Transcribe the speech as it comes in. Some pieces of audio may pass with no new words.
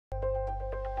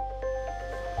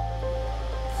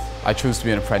I chose to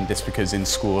be an apprentice because in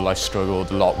school I struggled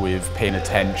a lot with paying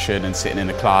attention and sitting in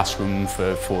a classroom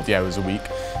for 40 hours a week.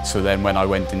 So then when I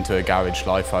went into a garage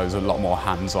life, I was a lot more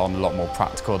hands-on, a lot more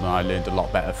practical, and I learned a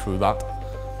lot better through that.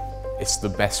 It's the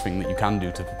best thing that you can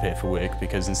do to prepare for work,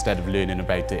 because instead of learning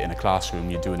about it in a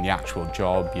classroom, you're doing the actual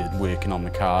job, you're working on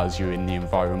the cars, you're in the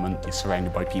environment, you're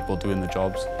surrounded by people doing the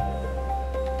jobs.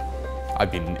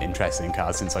 I've been interested in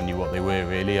cars since I knew what they were,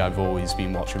 really. I've always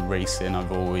been watching racing,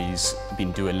 I've always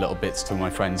been doing little bits to my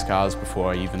friends' cars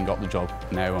before I even got the job.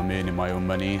 Now I'm earning my own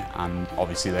money, and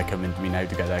obviously they're coming to me now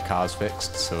to get their cars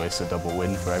fixed, so it's a double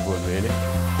win for everyone, really.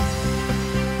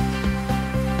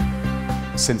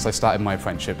 Since I started my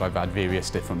apprenticeship, I've had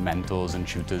various different mentors and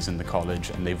tutors in the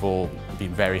college, and they've all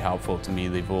been very helpful to me.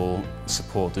 They've all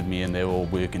supported me, and they're all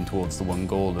working towards the one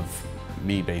goal of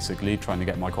me, basically, trying to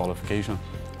get my qualification.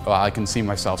 Well, I can see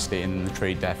myself staying in the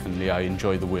trade, definitely. I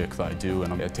enjoy the work that I do,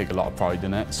 and I take a lot of pride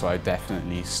in it, so I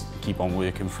definitely keep on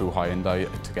working through Hyundai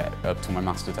to get up to my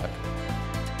Master Tech.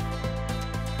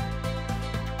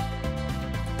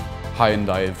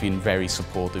 Hyundai have been very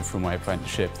supportive through my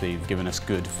apprenticeship. They've given us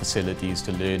good facilities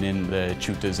to learn in. The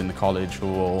tutors in the college are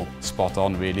all spot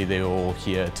on, really. They're all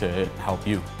here to help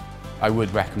you. I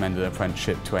would recommend an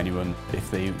apprenticeship to anyone. If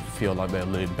they feel like they'll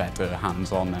learn better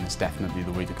hands-on, then it's definitely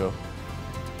the way to go.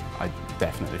 I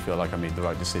definitely feel like I made the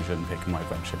right decision picking my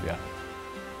apprenticeship, yeah.